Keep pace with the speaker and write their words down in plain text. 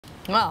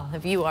Well,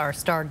 if you are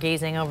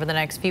stargazing over the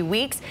next few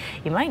weeks,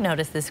 you might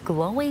notice this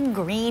glowing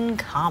green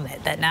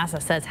comet that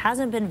NASA says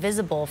hasn't been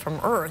visible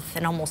from Earth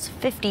in almost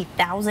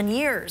 50,000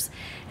 years.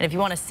 And if you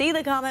want to see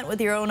the comet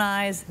with your own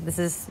eyes, this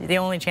is the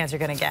only chance you're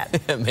going to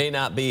get. It may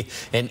not be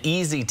an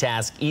easy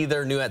task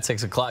either. New at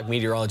 6 o'clock,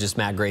 meteorologist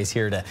Matt Gray's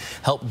here to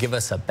help give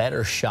us a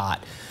better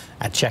shot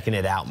at checking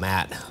it out,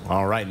 Matt.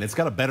 All right, and it's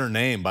got a better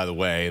name, by the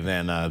way,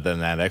 than that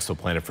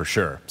exoplanet for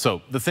sure.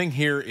 So the thing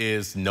here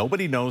is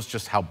nobody knows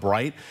just how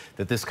bright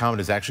that this comet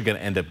is actually going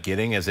to end up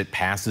getting as it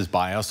passes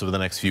by us over the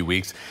next few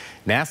weeks.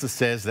 NASA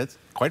says that's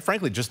quite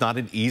frankly just not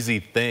an easy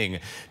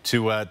thing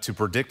to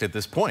predict at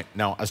this point.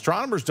 Now,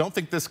 astronomers don't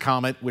think this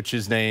comet, which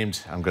is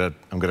named, I'm gonna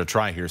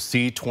try here,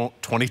 C3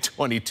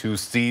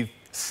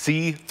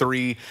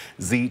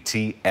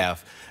 ZTF.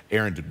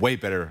 Aaron did way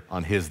better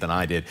on his than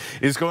I did,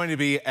 is going to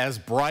be as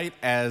bright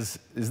as,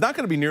 is not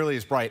going to be nearly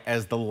as bright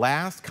as the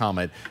last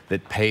comet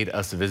that paid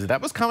us a visit. That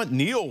was Comet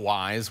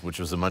Neowise, which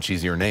was a much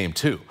easier name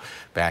too,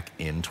 back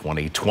in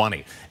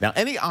 2020. Now,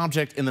 any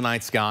object in the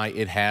night sky,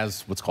 it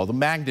has what's called a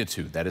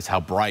magnitude. That is how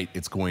bright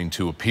it's going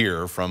to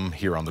appear from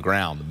here on the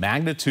ground. The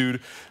magnitude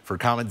for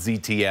Comet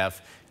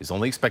ZTF is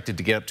only expected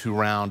to get up to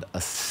around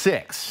a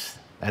 6.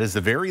 That is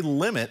the very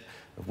limit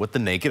of what the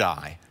naked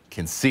eye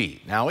can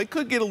see. Now, it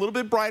could get a little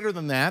bit brighter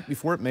than that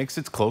before it makes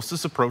its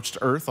closest approach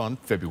to Earth on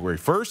February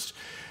 1st.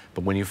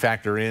 But when you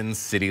factor in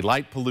city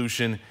light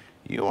pollution,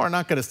 you are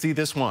not going to see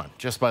this one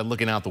just by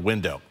looking out the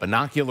window.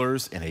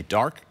 Binoculars in a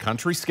dark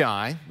country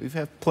sky, we've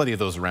had plenty of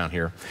those around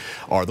here,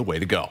 are the way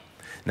to go.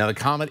 Now, the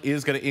comet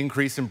is going to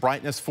increase in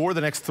brightness for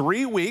the next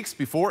 3 weeks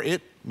before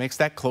it makes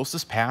that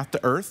closest path to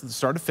Earth at the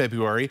start of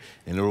February,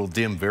 and it will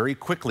dim very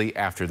quickly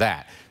after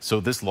that. So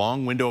this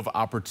long window of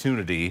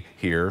opportunity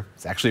here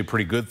is actually a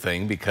pretty good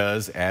thing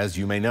because, as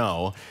you may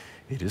know,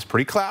 it is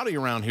pretty cloudy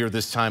around here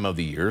this time of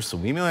the year, so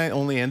we may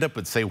only end up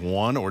with, say,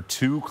 1 or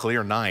 2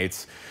 clear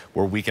nights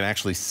where we can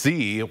actually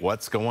see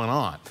what's going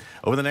on.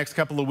 Over the next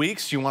couple of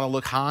weeks, you want to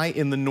look high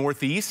in the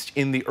northeast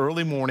in the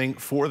early morning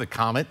for the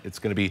comet. It's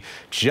going to be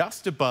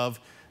just above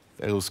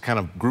those kind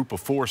of group of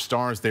 4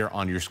 stars there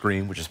on your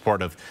screen, which is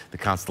part of the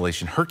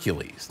constellation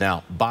Hercules.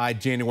 Now, by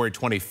January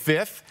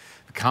 25th,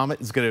 the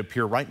comet is going to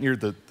appear right near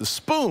the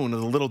spoon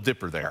of the Little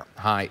Dipper there,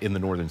 high in the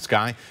northern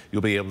sky.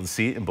 You'll be able to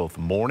see it in both the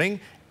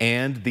morning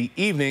and the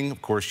evening.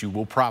 Of course, you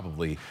will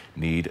probably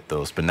need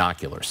those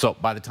binoculars. So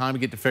by the time we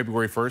get to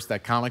February 1st,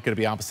 that comet going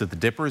to be opposite the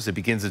Dipper as it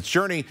begins its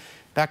journey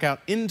back out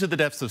into the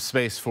depths of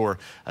space for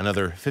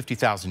another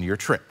 50,000-year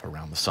trip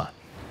around the sun.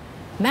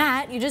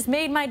 Matt, you just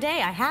made my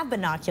day. I have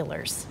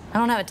binoculars. I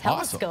don't have a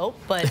telescope,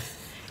 but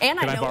and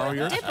I know what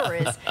the Dipper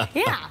is.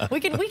 Yeah, we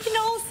can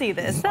all see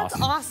this.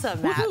 That's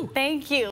awesome, Matt. Thank you.